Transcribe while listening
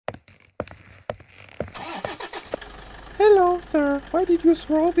Hello, sir. Why did you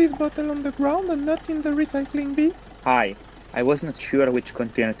throw this bottle on the ground and not in the recycling bin? Hi, I was not sure which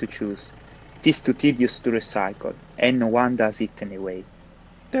container to choose. It is too tedious to recycle, and no one does it anyway.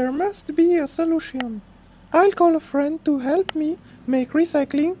 There must be a solution. I'll call a friend to help me make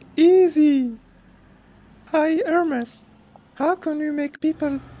recycling easy. Hi, Hermes. How can we make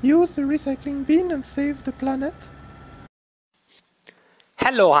people use the recycling bin and save the planet?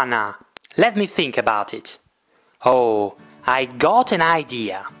 Hello, Anna. Let me think about it. Oh, I got an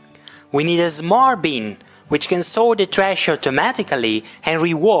idea. We need a smart bin which can sort the trash automatically and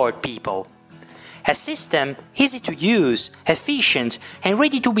reward people. A system easy to use, efficient and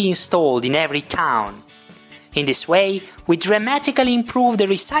ready to be installed in every town. In this way, we dramatically improve the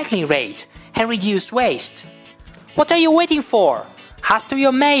recycling rate and reduce waste. What are you waiting for? Ask to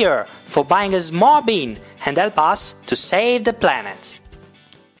your mayor for buying a smart bin and help us to save the planet.